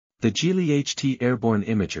The G-LiHT Airborne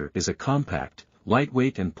Imager is a compact,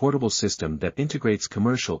 lightweight and portable system that integrates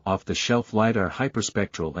commercial off-the-shelf LiDAR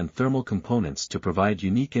hyperspectral and thermal components to provide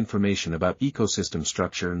unique information about ecosystem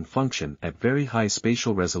structure and function at very high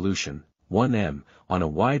spatial resolution, 1M, on a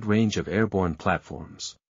wide range of airborne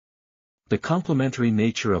platforms. The complementary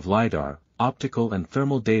nature of LiDAR, optical and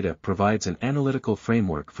thermal data provides an analytical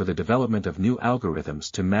framework for the development of new algorithms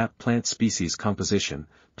to map plant species composition,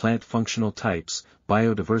 plant functional types,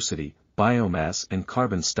 biodiversity, biomass and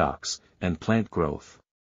carbon stocks, and plant growth.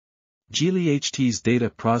 G-LiHT's data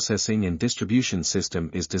processing and distribution system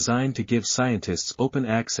is designed to give scientists open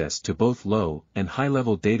access to both low and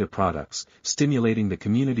high-level data products, stimulating the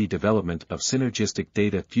community development of synergistic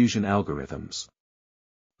data fusion algorithms.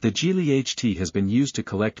 The G-LiHT has been used to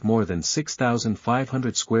collect more than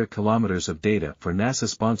 6,500 square kilometers of data for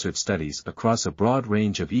NASA-sponsored studies across a broad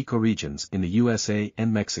range of ecoregions in the USA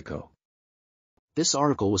and Mexico. This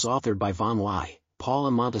article was authored by Vuong, Paula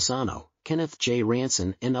Montesano, Kenneth J.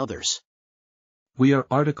 Ranson and others. We are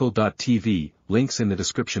RTCLTV, links in the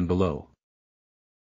description below.